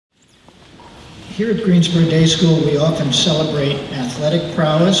Here at Greensboro Day School, we often celebrate athletic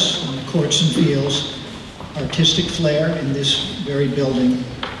prowess on the courts and fields, artistic flair in this very building,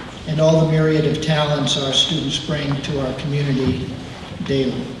 and all the myriad of talents our students bring to our community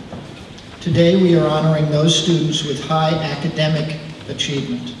daily. Today, we are honoring those students with high academic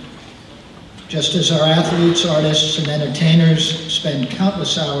achievement. Just as our athletes, artists, and entertainers spend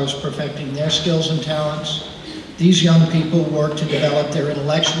countless hours perfecting their skills and talents, these young people work to develop their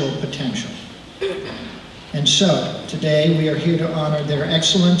intellectual potential. And so, today we are here to honor their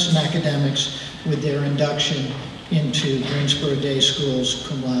excellence in academics with their induction into Greensboro Day School's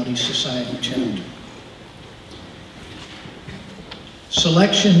Cum Laude Society chapter.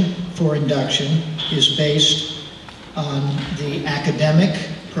 Selection for induction is based on the academic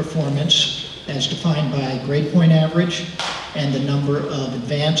performance as defined by grade point average and the number of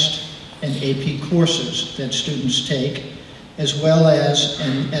advanced and AP courses that students take, as well as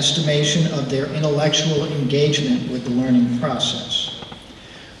an estimation of their intellectual engagement with the learning process.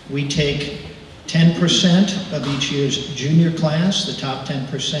 We take 10% of each year's junior class, the top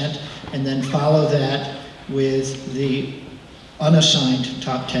 10%, and then follow that with the unassigned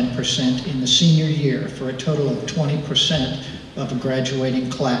top 10% in the senior year for a total of 20% of a graduating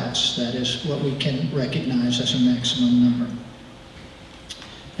class. That is what we can recognize as a maximum number.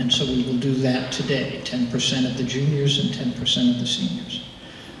 And so we will do that today, 10% of the juniors and 10% of the seniors.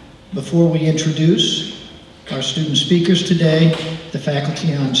 Before we introduce our student speakers today, the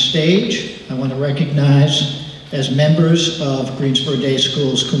faculty on stage, I want to recognize as members of Greensboro Day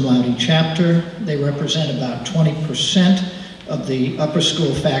School's Cum Laude chapter. They represent about 20% of the upper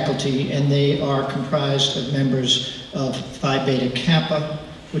school faculty, and they are comprised of members of Phi Beta Kappa,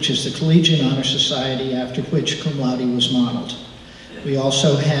 which is the Collegiate Honor Society after which Cum Laude was modeled. We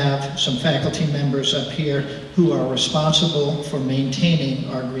also have some faculty members up here who are responsible for maintaining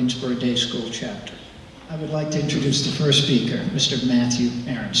our Greensboro Day School chapter. I would like to introduce the first speaker, Mr. Matthew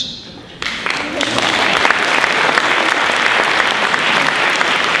Aronson.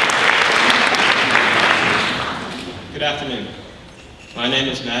 Good afternoon. My name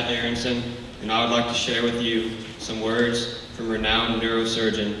is Matt Aronson, and I would like to share with you some words from renowned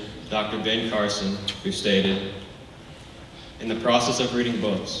neurosurgeon Dr. Ben Carson, who stated, "In the process of reading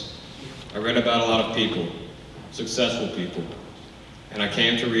books, I read about a lot of people, successful people, and I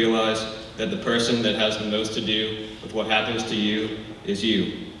came to realize that the person that has the most to do with what happens to you is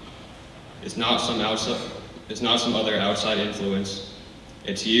you. It's not some other outside influence.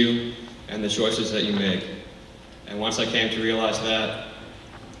 It's you and the choices that you make. And once I came to realize that,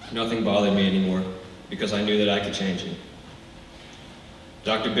 nothing bothered me anymore because I knew that I could change it."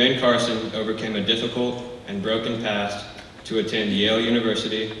 Dr. Ben Carson overcame a difficult and broken past to attend Yale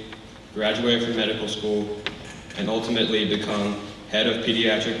University, graduate from medical school, and ultimately become head of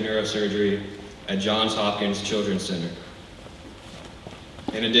pediatric neurosurgery at Johns Hopkins Children's Center.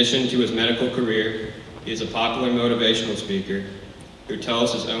 In addition to his medical career, he is a popular motivational speaker who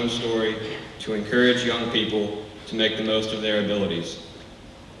tells his own story to encourage young people to make the most of their abilities.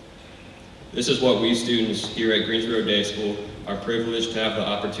 This is what we students here at Greensboro Day School are privileged to have the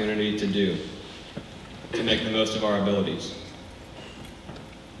opportunity to do, to make the most of our abilities.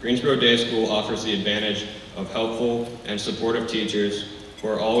 Greensboro Day School offers the advantage of helpful and supportive teachers who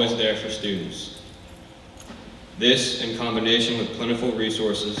are always there for students. This, in combination with plentiful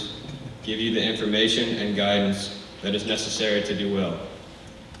resources, give you the information and guidance that is necessary to do well.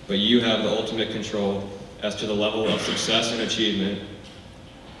 But you have the ultimate control as to the level of success and achievement,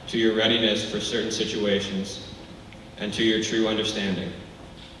 to your readiness for certain situations, and to your true understanding.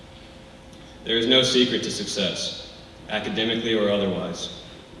 There is no secret to success, academically or otherwise.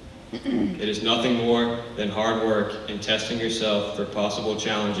 It is nothing more than hard work in testing yourself for possible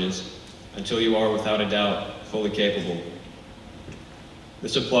challenges until you are, without a doubt, fully capable.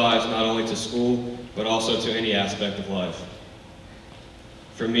 This applies not only to school, but also to any aspect of life.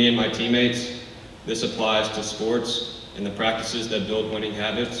 For me and my teammates, this applies to sports and the practices that build winning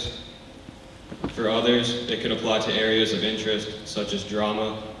habits. For others, it could apply to areas of interest such as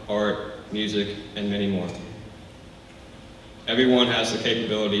drama, art, music, and many more. Everyone has the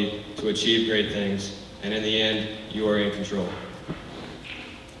capability to achieve great things, and in the end, you are in control.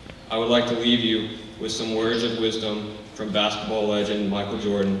 I would like to leave you with some words of wisdom from basketball legend Michael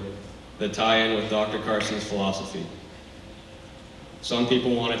Jordan that tie in with Dr. Carson's philosophy. Some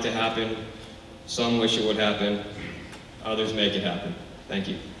people want it to happen, some wish it would happen, others make it happen. Thank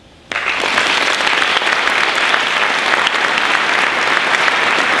you.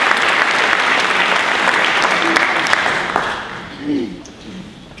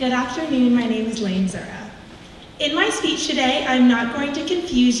 Good afternoon, my name is Lane Zura. In my speech today, I'm not going to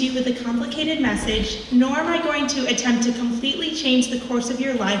confuse you with a complicated message, nor am I going to attempt to completely change the course of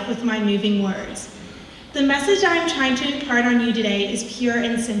your life with my moving words. The message I'm trying to impart on you today is pure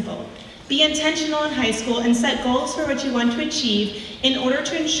and simple. Be intentional in high school and set goals for what you want to achieve in order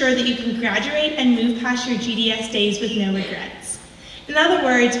to ensure that you can graduate and move past your GDS days with no regrets. In other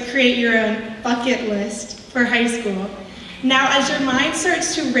words, create your own bucket list for high school. Now, as your mind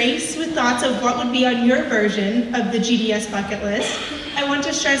starts to race with thoughts of what would be on your version of the GDS bucket list, I want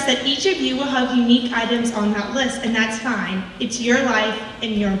to stress that each of you will have unique items on that list, and that's fine. It's your life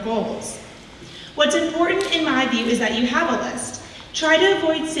and your goals. What's important in my view is that you have a list. Try to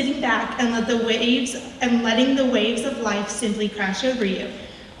avoid sitting back and letting the waves of life simply crash over you.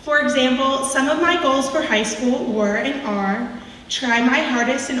 For example, some of my goals for high school were and are: try my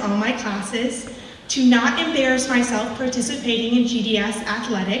hardest in all my classes, to not embarrass myself participating in GDS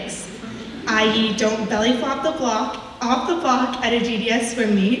athletics, i.e. don't belly flop off the block at a GDS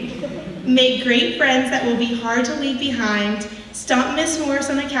swim meet, make great friends that will be hard to leave behind, stump Miss Morris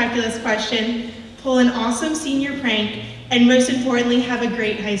on a calculus question, pull an awesome senior prank, and most importantly, have a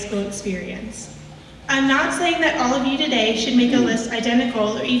great high school experience. I'm not saying that all of you today should make a list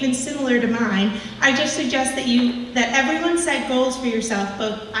identical or even similar to mine. I just suggest that everyone set goals for yourself,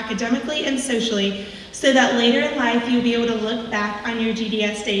 both academically and socially, so that later in life you'll be able to look back on your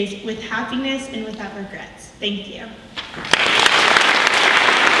GDS days with happiness and without regrets. Thank you.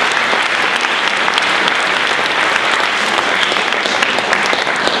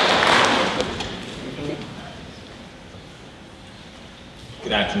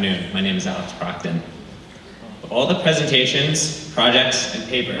 Good afternoon. My name is Alex Procton. Of all the presentations, projects, and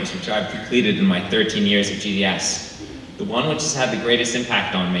papers which I've completed in my 13 years at GDS, the one which has had the greatest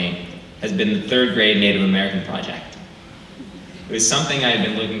impact on me has been the 3rd grade Native American project. It was something I had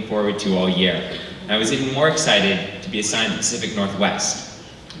been looking forward to all year, and I was even more excited to be assigned the Pacific Northwest,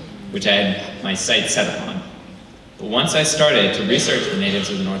 which I had my sights set upon. But once I started to research the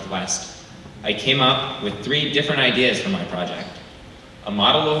natives of the Northwest, I came up with 3 different ideas for my project: a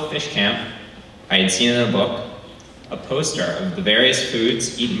model of a fish camp I had seen in a book, a poster of the various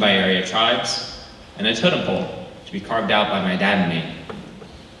foods eaten by area tribes, and a totem pole to be carved out by my dad and me.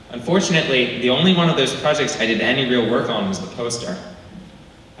 Unfortunately, the only one of those projects I did any real work on was the poster,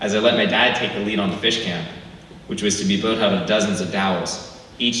 as I let my dad take the lead on the fish camp, which was to be built out of dozens of dowels,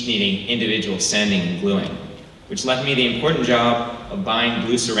 each needing individual sanding and gluing, which left me the important job of buying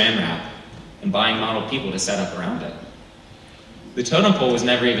blue saran wrap and buying model people to set up around it. The totem pole was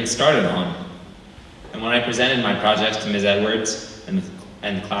never even started on, and when I presented my project to Ms. Edwards and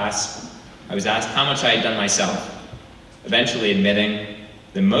the class, I was asked how much I had done myself, eventually admitting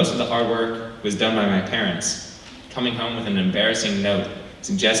that most of the hard work was done by my parents, coming home with an embarrassing note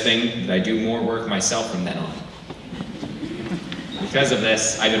suggesting that I do more work myself from then on. Because of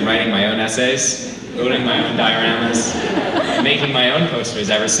this, I've been writing my own essays, building my own dioramas, and making my own posters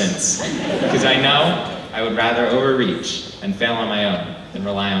ever since, because I know I would rather overreach and fail on my own than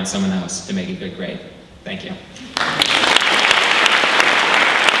rely on someone else to make a good grade. Thank you.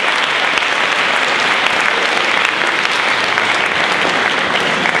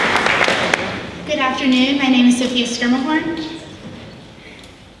 Good afternoon, my name is Sophia Skirmahorn.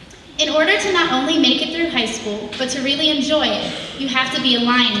 In order to not only make it through high school, but to really enjoy it, you have to be a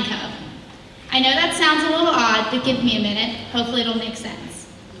lion cub. I know that sounds a little odd, but give me a minute. Hopefully it'll make sense.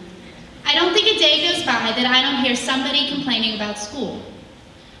 I don't think a day goes by that I don't hear somebody complaining about school.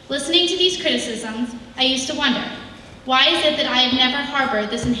 Listening to these criticisms, I used to wonder, why is it that I have never harbored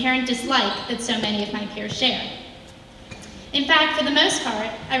this inherent dislike that so many of my peers share? In fact, for the most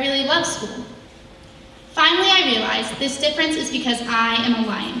part, I really love school. Finally, I realized this difference is because I am a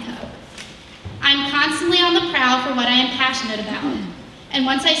lion cub. I'm constantly on the prowl for what I am passionate about, and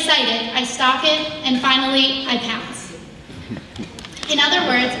once I sight it, I stalk it, and finally, I pounce. In other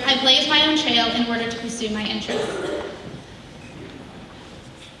words, I blaze my own trail in order to pursue my interests.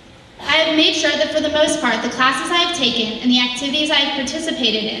 I have made sure that for the most part, the classes I have taken and the activities I have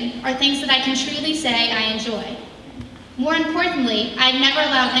participated in are things that I can truly say I enjoy. More importantly, I've never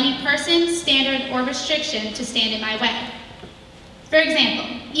allowed any person, standard, or restriction to stand in my way. For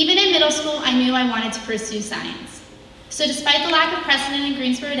example, even in middle school, I knew I wanted to pursue science. So despite the lack of precedent in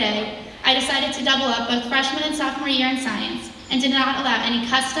Greensboro Day, I decided to double up both freshman and sophomore year in science and did not allow any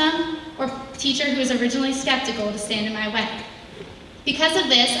custom or teacher who was originally skeptical to stand in my way. Because of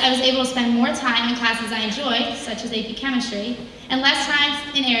this, I was able to spend more time in classes I enjoyed, such as AP Chemistry, and less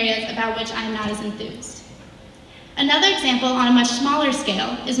time in areas about which I am not as enthused. Another example on a much smaller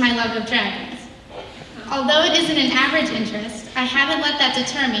scale is my love of dragons. Although it isn't an average interest, I haven't let that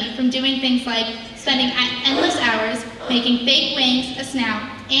deter me from doing things like spending endless hours making fake wings, a snout,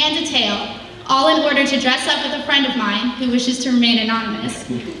 and a tail, all in order to dress up with a friend of mine who wishes to remain anonymous,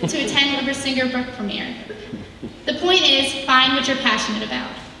 to attend a Bersinger book premiere. The point is, find what you're passionate about,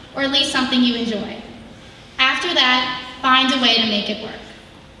 or at least something you enjoy. After that, find a way to make it work.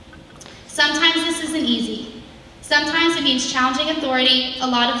 Sometimes this isn't easy. Sometimes it means challenging authority, a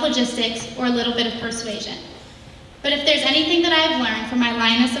lot of logistics, or a little bit of persuasion. But if there's anything that I've learned from my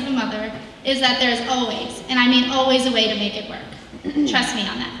lioness of a mother, is that there's always, and I mean always, a way to make it work. Trust me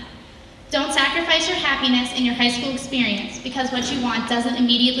on that. Don't sacrifice your happiness and your high school experience because what you want doesn't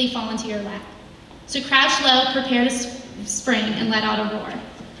immediately fall into your lap. So crouch low, prepare to spring, and let out a roar.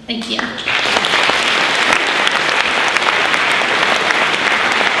 Thank you.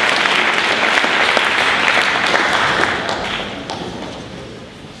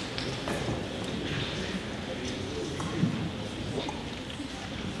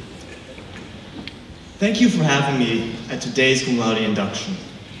 Thank you for having me at today's cum laude induction.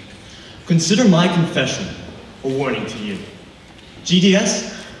 Consider my confession a warning to you.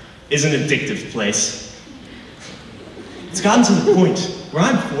 GDS is an addictive place. It's gotten to the point where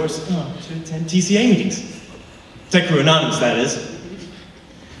I'm forced to attend TCA meetings. Tech Crew Anonymous, that is.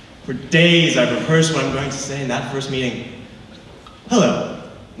 For days I've rehearsed what I'm going to say in that first meeting. Hello,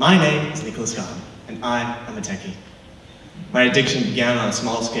 my name is Nicholas Kahn, and I am a techie. My addiction began on a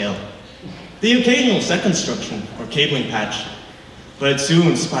small scale. The occasional set construction or cabling patch, but it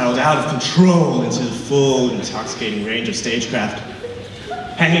soon spiraled out of control into the full, intoxicating range of stagecraft.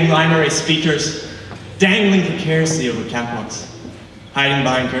 Hanging line array speakers, dangling precariously over catwalks, hiding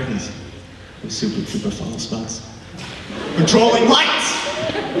behind curtains with super trooper follow spots, controlling lights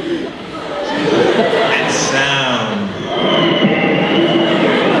and sound.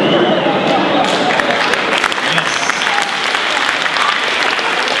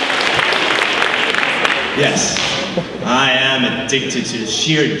 Yes, I am addicted to the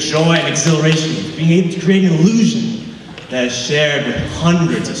sheer joy and exhilaration of being able to create an illusion that is shared with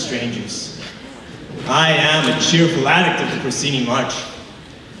hundreds of strangers. I am a cheerful addict of the Rossini March,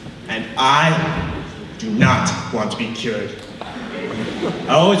 and I do not want to be cured.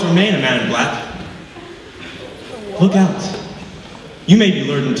 I always remain a man in black. Look out. You may be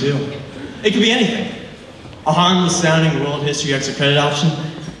lured into. It could be anything. A harmless sounding world history extra credit option,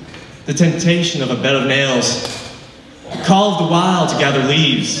 the temptation of a bed of nails, the call of the wild to gather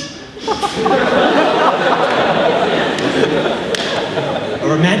leaves, a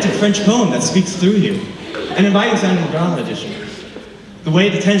romantic French poem that speaks through you, an inviting sounding drama edition, the way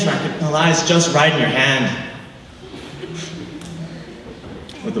the tension racket lies just right in your hand,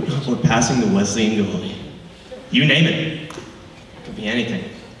 or passing the Wesleyan goalie. You name it. It could be anything.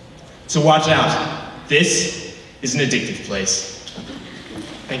 So watch out. This is an addictive place.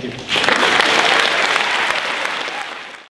 Thank you.